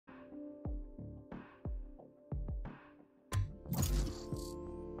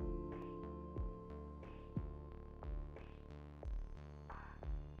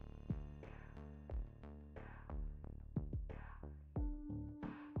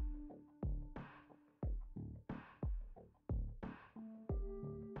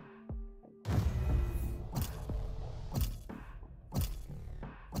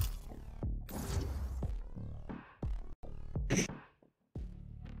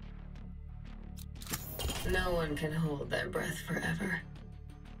No one can hold their breath forever.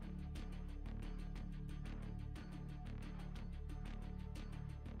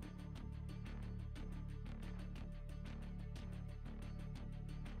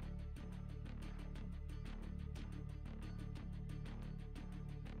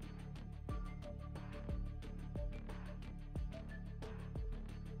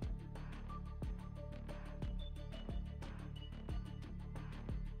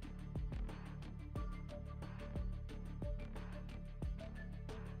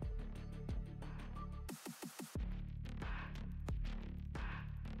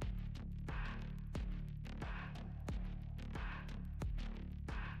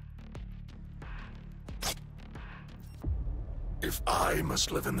 If I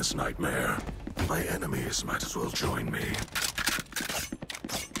must live in this nightmare, my enemies might as well join me.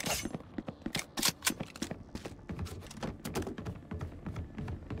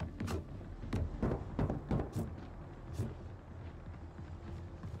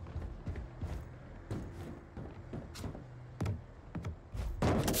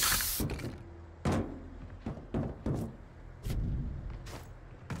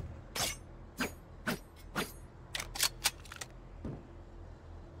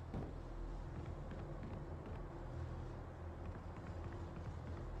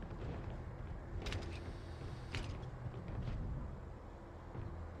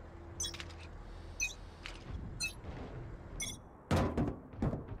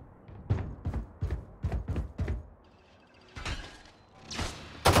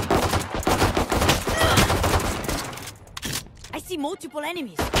 I see multiple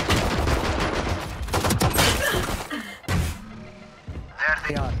enemies. There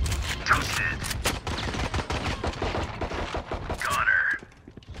they are. Toasted. Connor.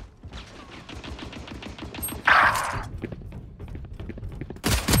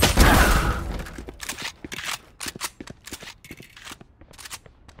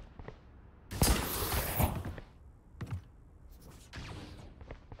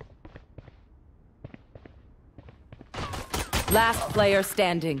 Last player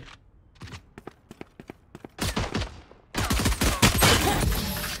standing.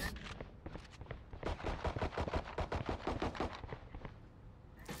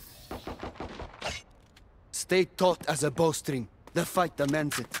 Stay taut as a bowstring. The fight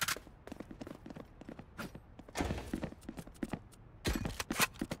demands it.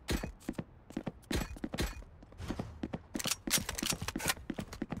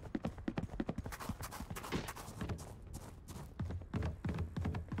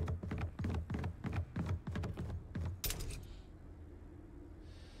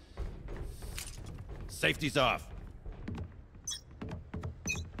 Safety's off.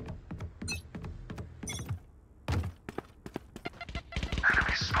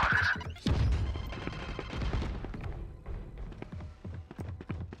 Enemy spotted.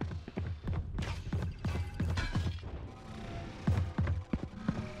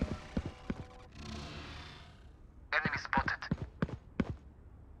 Enemy spotted.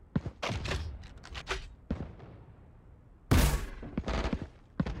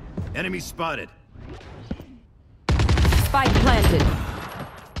 Enemy spotted. Spike planted.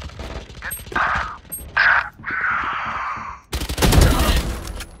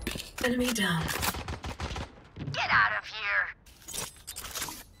 Enemy down. Get out of here!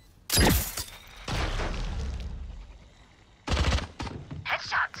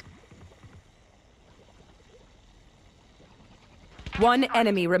 Headshot! One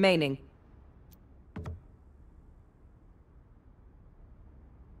enemy remaining.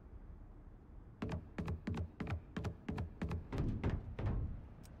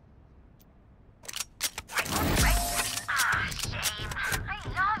 Ah, shame. I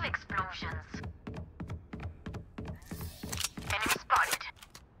love explosions. Enemy spotted.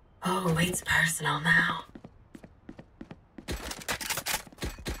 Oh, it's personal now.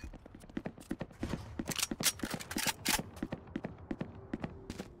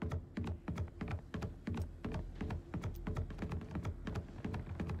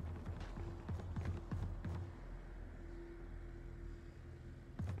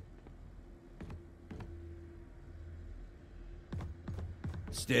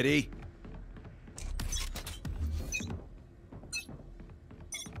 Steady.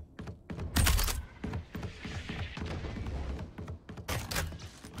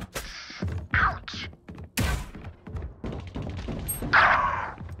 Ouch!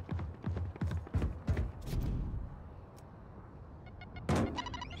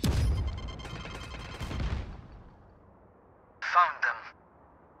 Found them.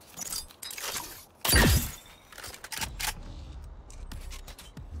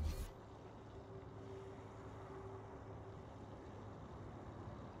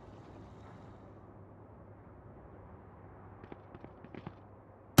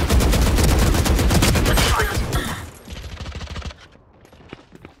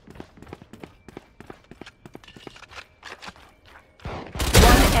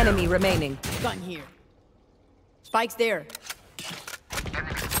 enemy remaining. Gun here. Spike's there.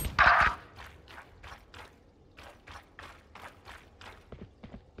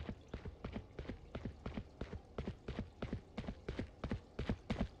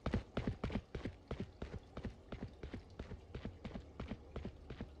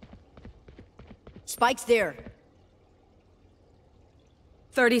 Spike's there.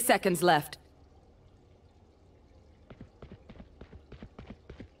 30 seconds left.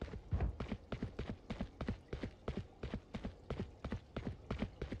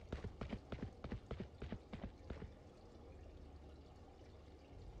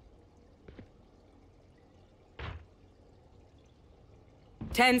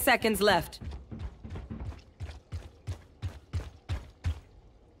 Ten seconds left.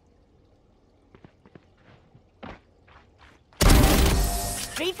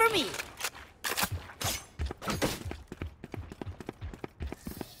 Straight for me.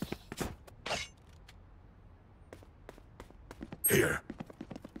 Here.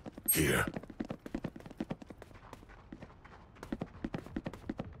 Here.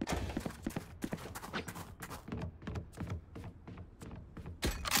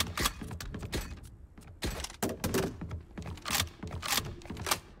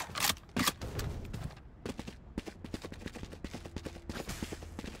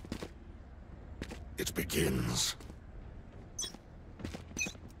 It begins.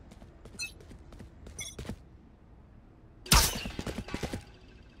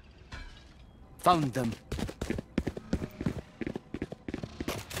 Found them.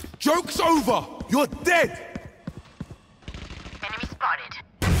 Joke's over! You're dead! Enemy spotted.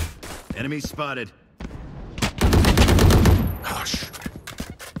 Enemy spotted. Hush.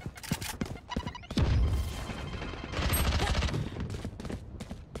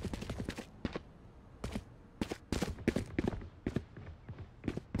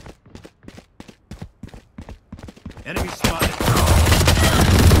 Enemy spotted.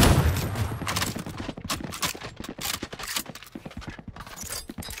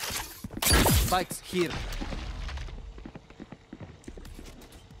 Spike's here.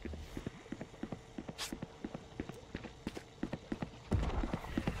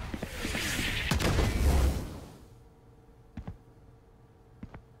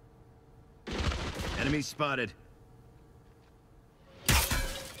 Enemy spotted.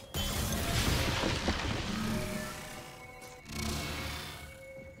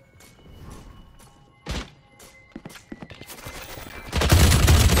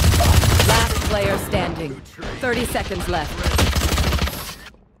 Last player standing. 30 seconds left.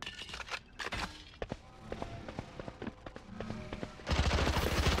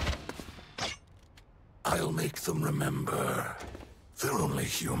 I'll make them remember. They're only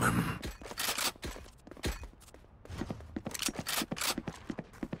human.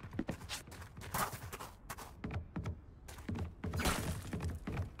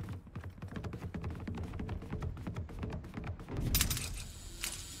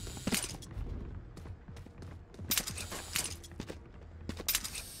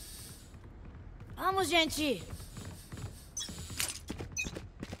 Vamos, gente.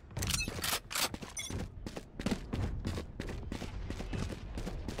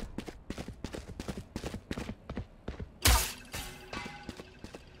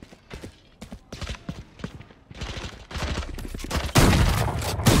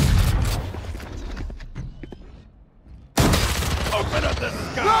 Open up the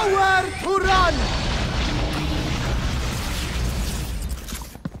sky! Nowhere to run!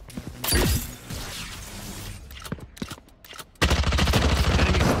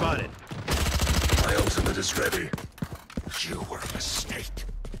 Enemy spotted. My ultimate is ready. You were a mistake.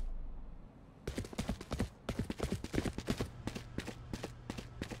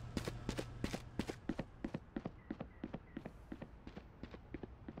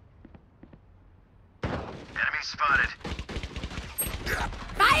 Enemy spotted.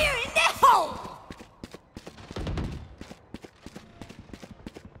 Fire in the hole!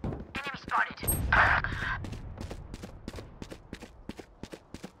 Enemy spotted.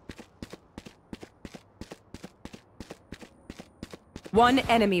 One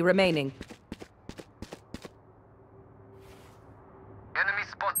enemy remaining. Enemy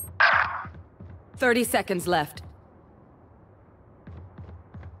spot. 30 seconds left.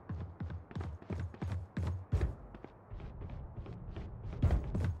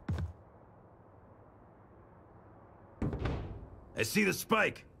 I see the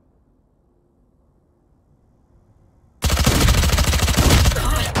spike.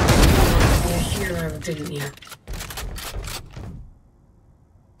 You're a hero, didn't you?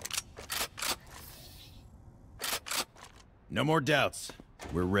 No more doubts.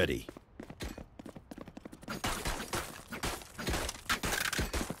 We're ready.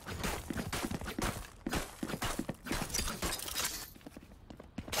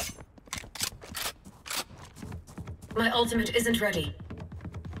 My ultimate isn't ready.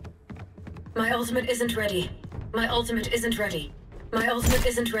 My ultimate isn't ready. My ultimate isn't ready. My ultimate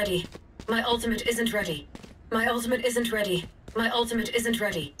isn't ready. My ultimate isn't ready. My ultimate isn't ready. My ultimate isn't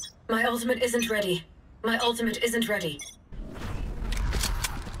ready. My ultimate isn't ready. My ultimate isn't ready.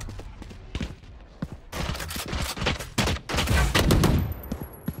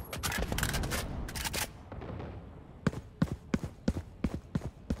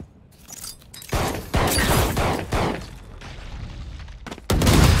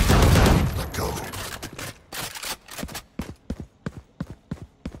 Let go.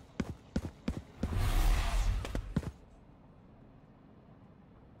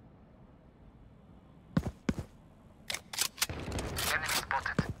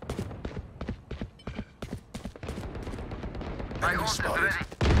 Enemy spotted.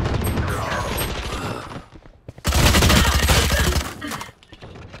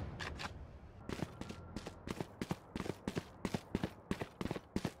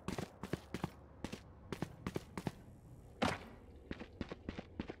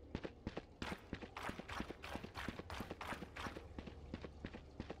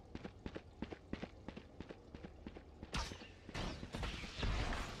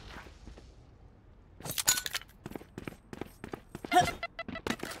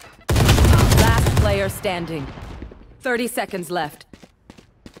 Last player standing. 30 seconds left.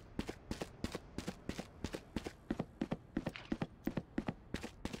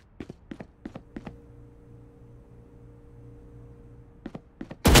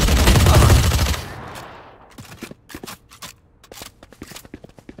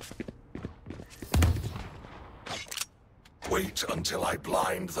 Wait until I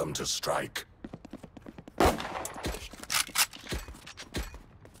blind them to strike.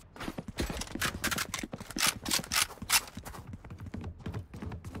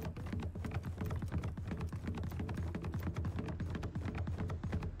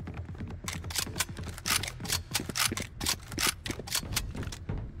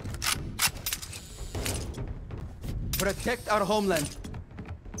 Protect our homeland.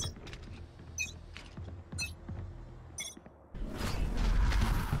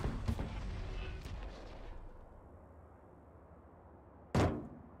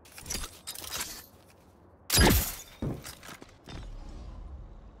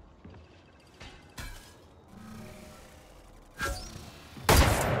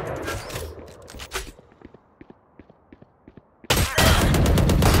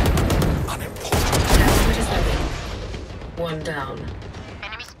 Ultimate is ready. One down.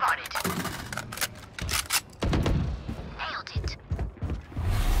 Enemy spotted. Nailed it.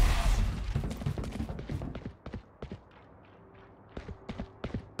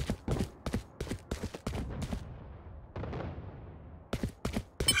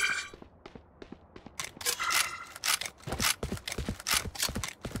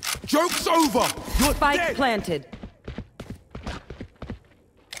 Joke's over! You're Spike dead! planted.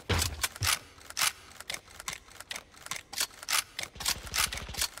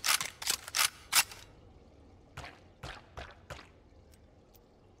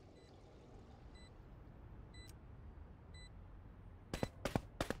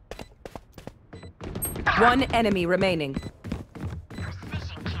 One enemy remaining.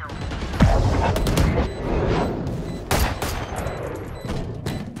 Precision kill.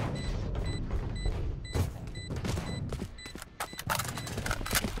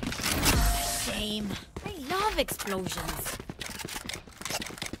 Shame. I love explosions.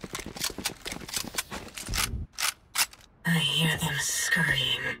 I hear them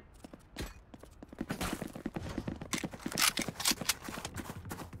scurrying.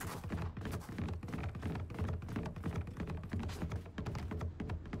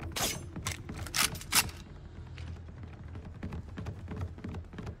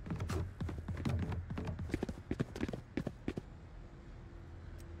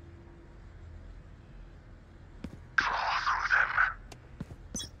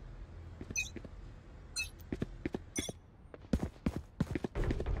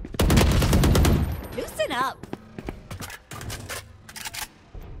 Loosen up.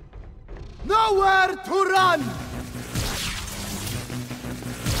 Nowhere to run!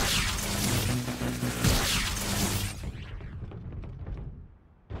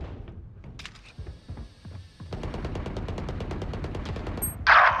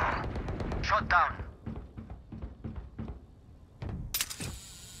 Shot down.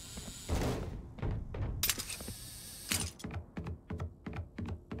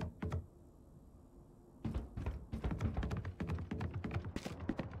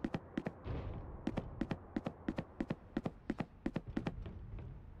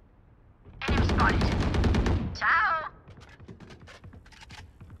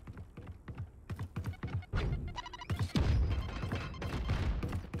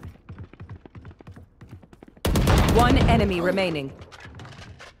 enemy remaining.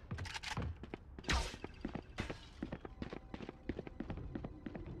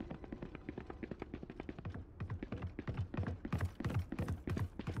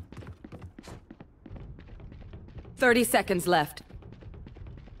 Thirty seconds left.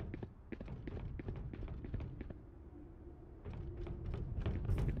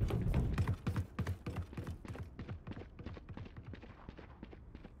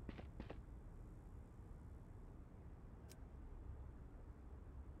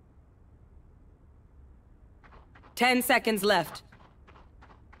 Ten seconds left.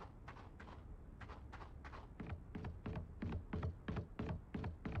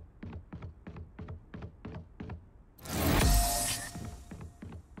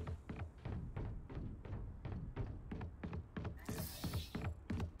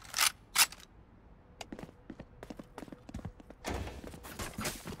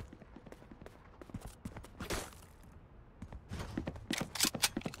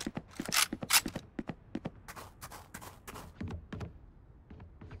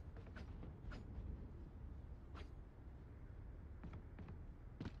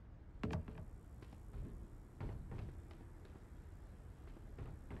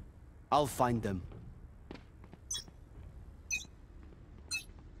 I'll find them.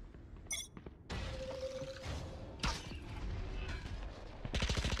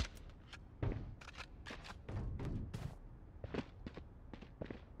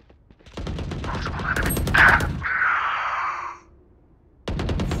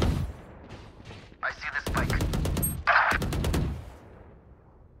 I see the spike.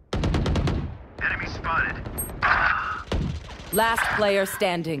 Enemy spotted. Last player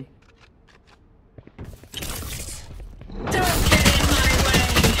standing. Don't get in my way!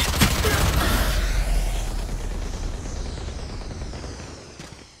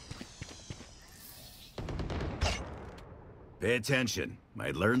 Pay attention.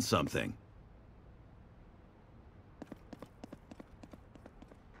 Might learn something.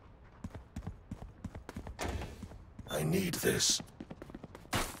 I need this.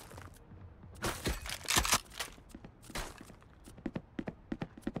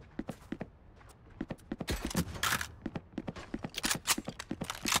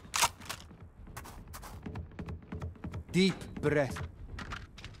 Deep breath.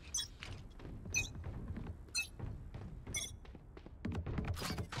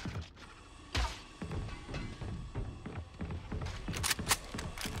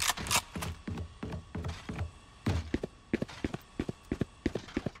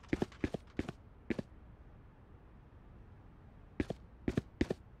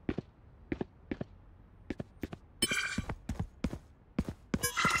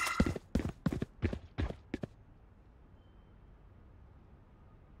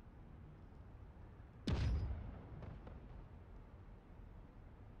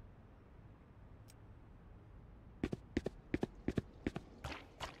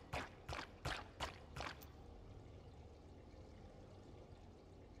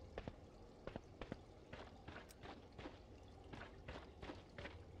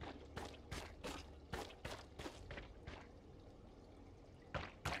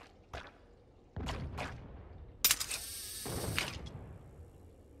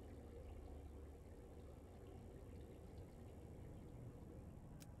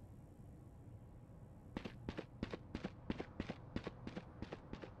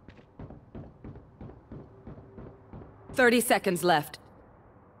 Thirty seconds left.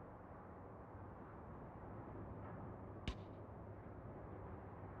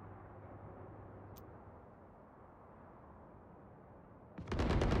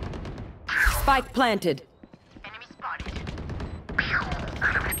 Spike planted. Enemy spotted.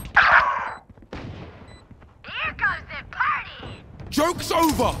 Here comes the party! Joke's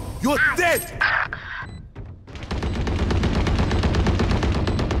over! You're dead!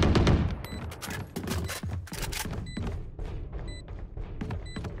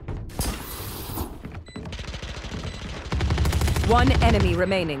 One enemy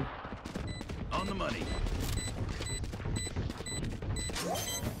remaining. On the money.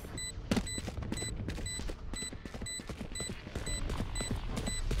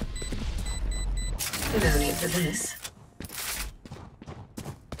 No need for this.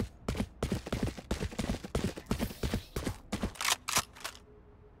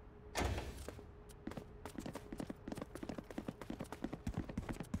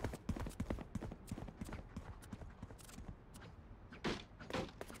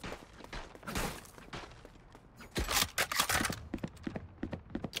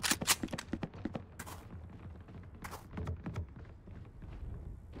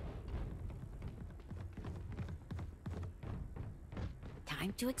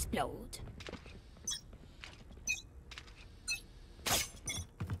 Time to explode.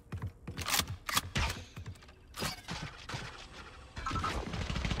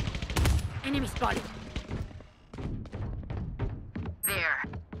 Enemy spotted. There.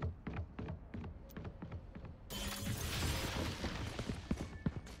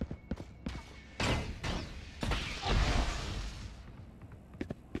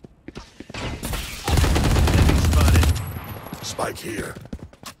 Enemy spotted. Spike here.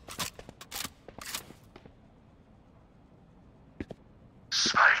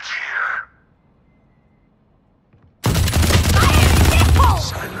 Spike here.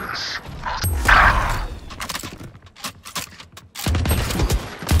 Silence.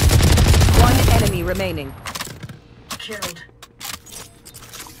 One enemy remaining. Killed.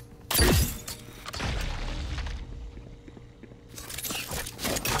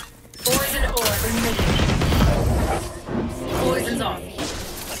 Poison orb emitting. Poison's off.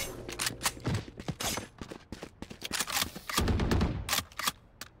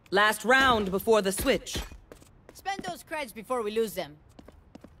 Last round before the switch. Spend those creds before we lose them.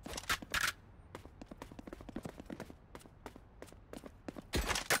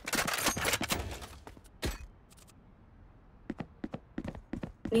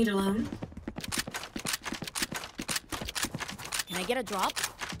 Need a loan? Can I get a drop?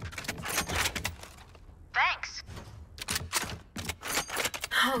 Thanks.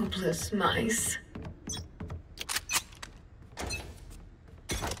 Hopeless mice.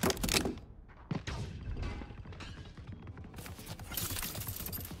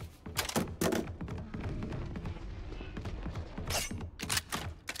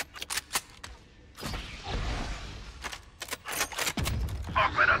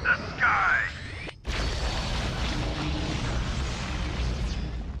 Open up the sky.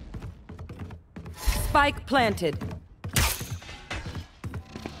 Spike planted.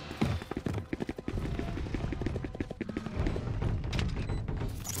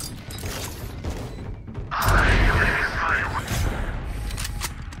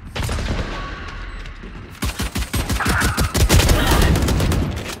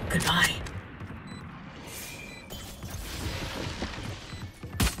 Goodbye.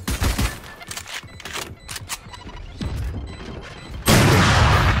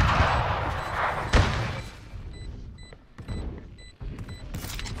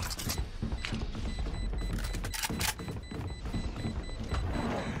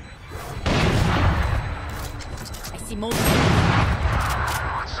 I see most.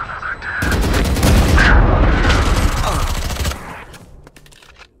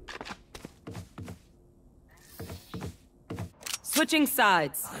 Switching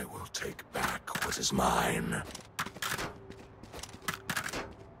sides. I will take back what is mine.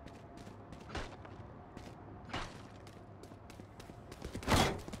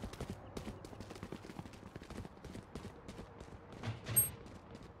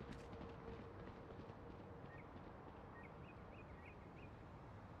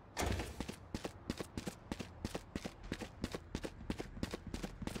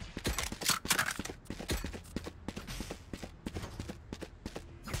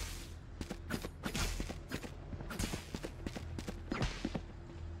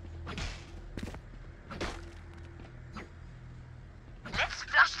 Let's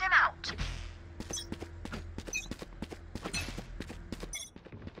flush them out.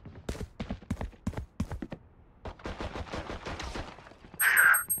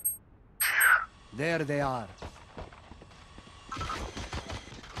 There they are.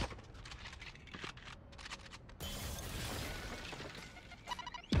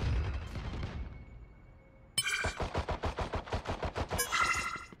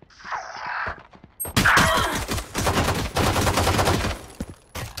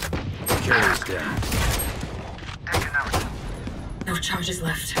 Carrier's down. Taken out. No charges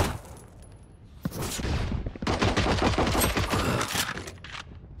left.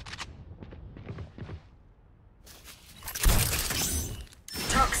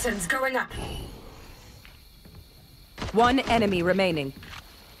 Toxins going up. One enemy remaining.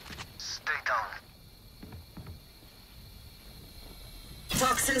 Stay down.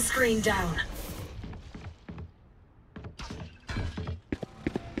 Toxin screen down.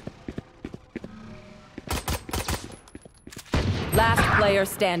 Last player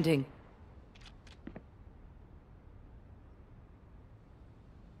standing.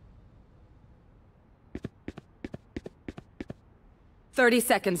 Thirty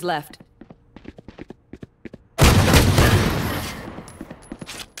seconds left.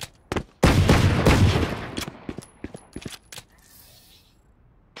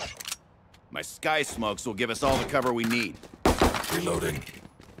 My sky smokes will give us all the cover we need. Reloading.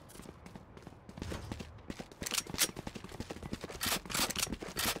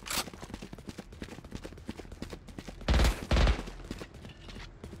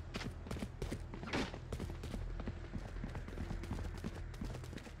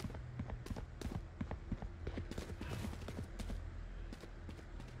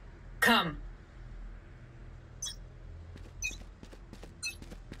 Come.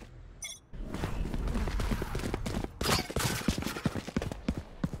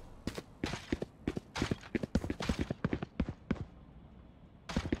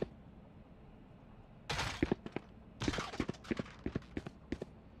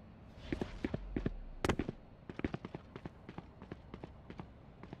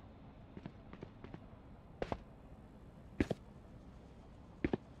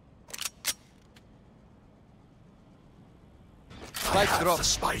 I have the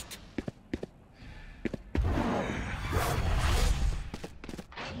spike.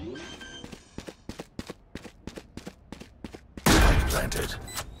 Spike planted.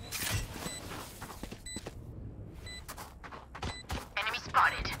 Enemy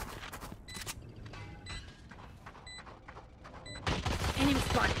spotted. Enemy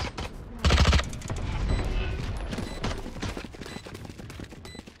spotted.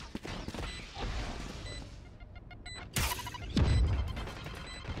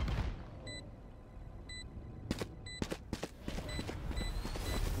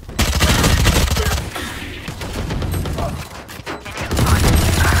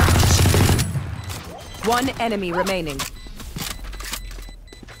 One enemy remaining.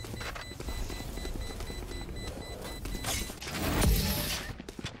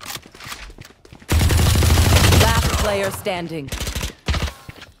 Last player standing.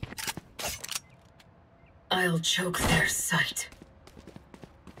 I'll choke their sight.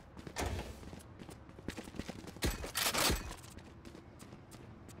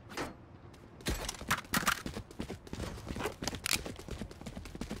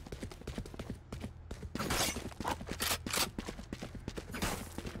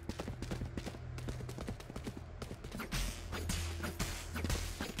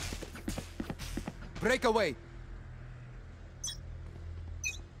 Breakaway.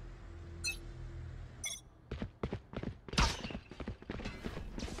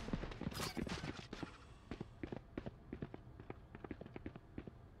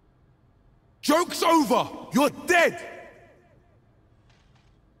 Joke's over! You're dead!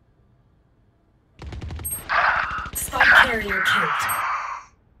 Spike carrier killed.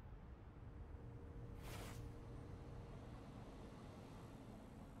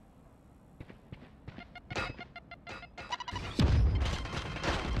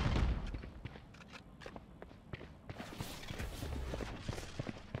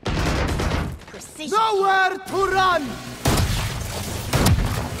 Precision. Nowhere to run!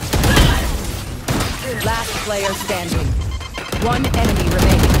 Last player standing. One enemy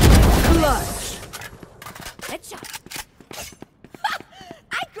remaining. Clutch. Headshot.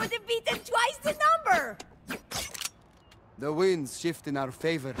 I could have beaten twice the number. The winds shift in our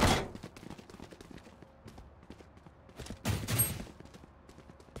favor.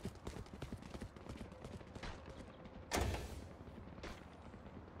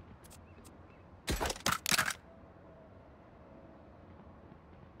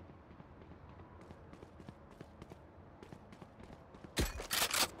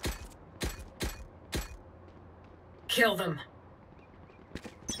 Kill them.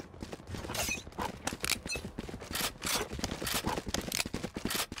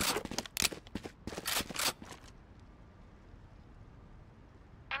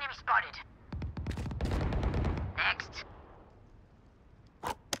 Enemy spotted. Next.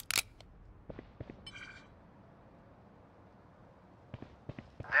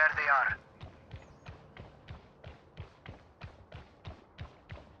 There they are.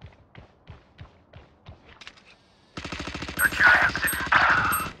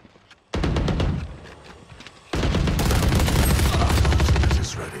 It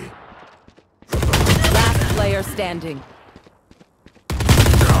is ready. Last player standing.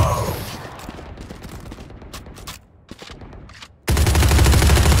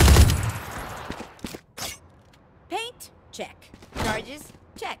 Paint? Check. Charges?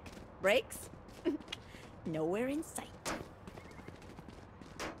 Check. Brakes? Nowhere in sight.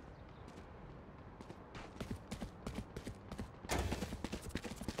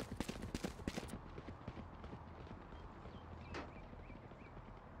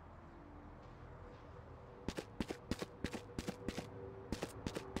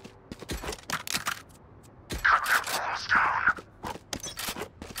 Cut their walls down.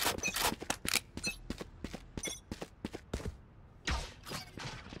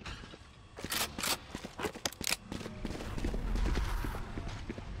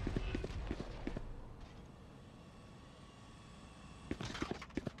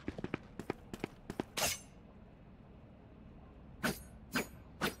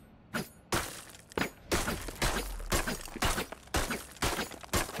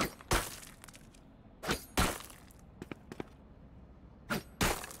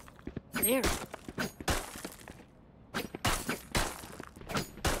 There.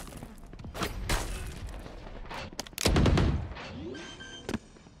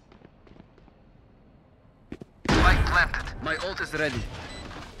 Spike planted. My ult is ready.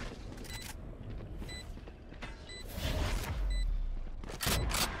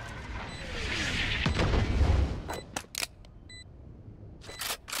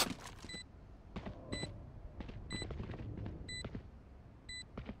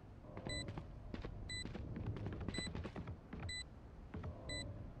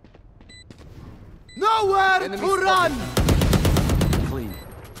 Nowhere Enemy to run! Clean.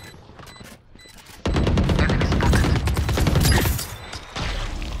 Enemy spotted.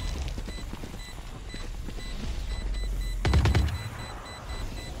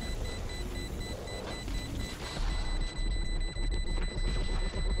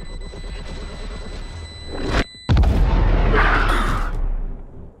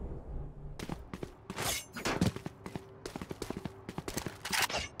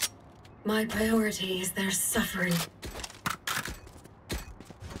 My priority is their suffering.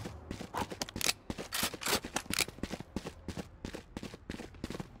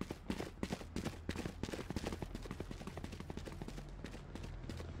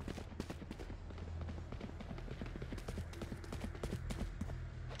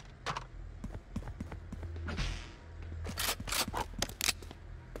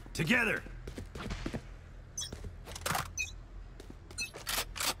 Together.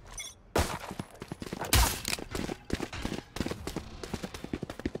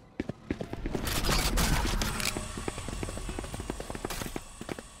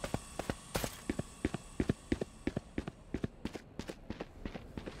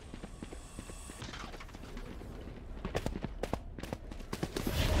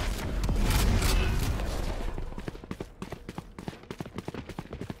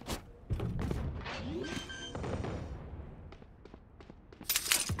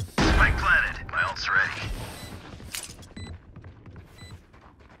 Spike planted. My ult's ready.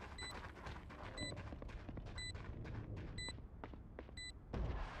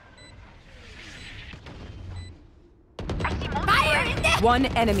 Fire in there! One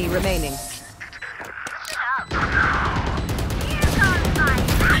enemy remaining.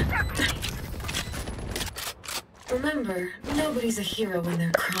 Remember, nobody's a hero when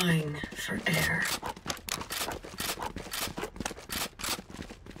they're crying for air.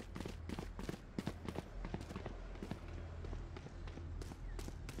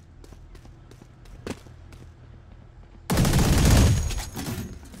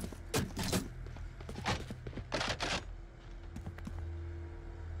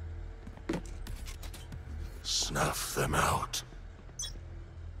 Snuff them out.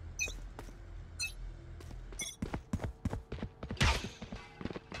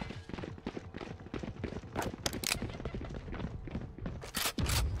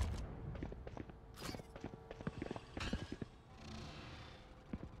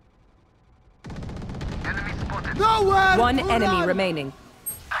 Enemy spotted. Nowhere One to enemy run! remaining.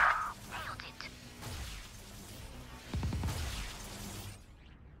 Nailed it.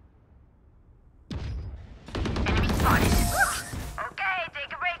 Enemy spotted. Okay,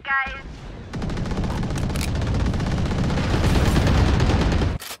 take a break, guys.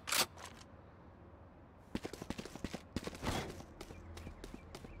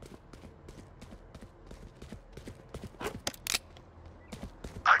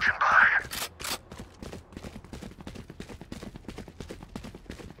 I can buy.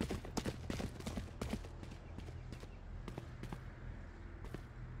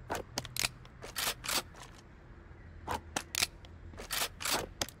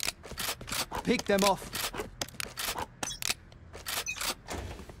 Pick them off.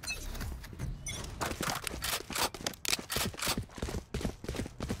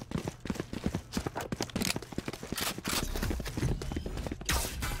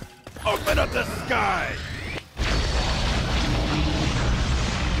 Open up the sky!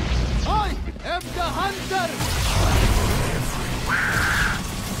 I am the hunter!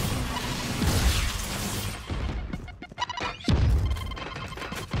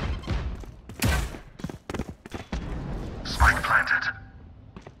 Spike planted.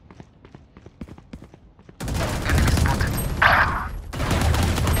 Enemy spotted.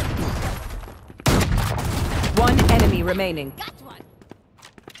 One enemy remaining. Got one.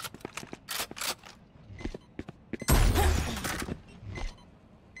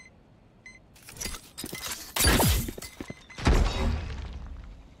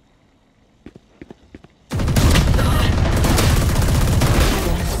 You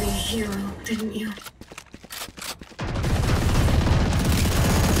wanted to be a hero, didn't you?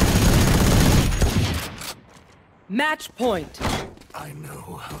 Match point. I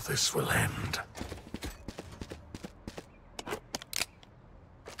know how this will end.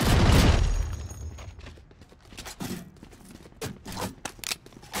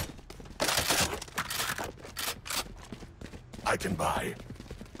 I can buy.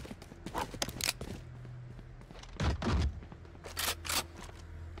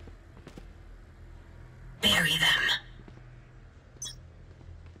 Bury them.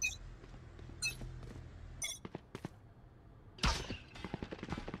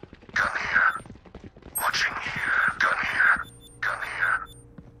 Gun here. Watching here. Gun here. Gun here.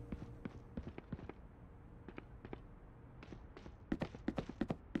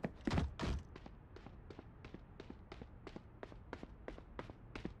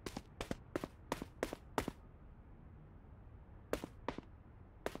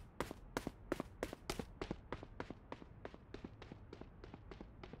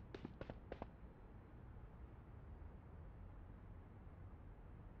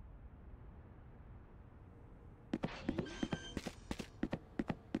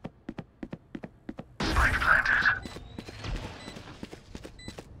 Spike planted.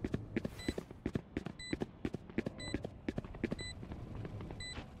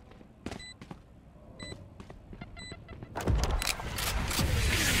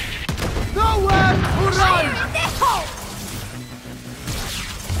 Nowhere to run!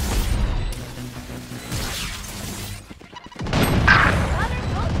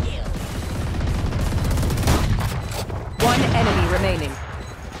 One enemy remaining.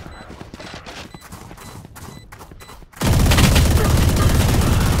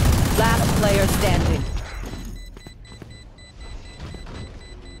 Last player standing.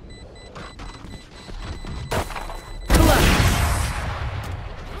 Clutch.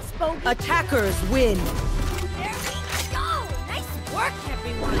 Attackers win. There we go! Nice work,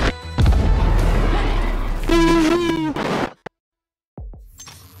 everyone!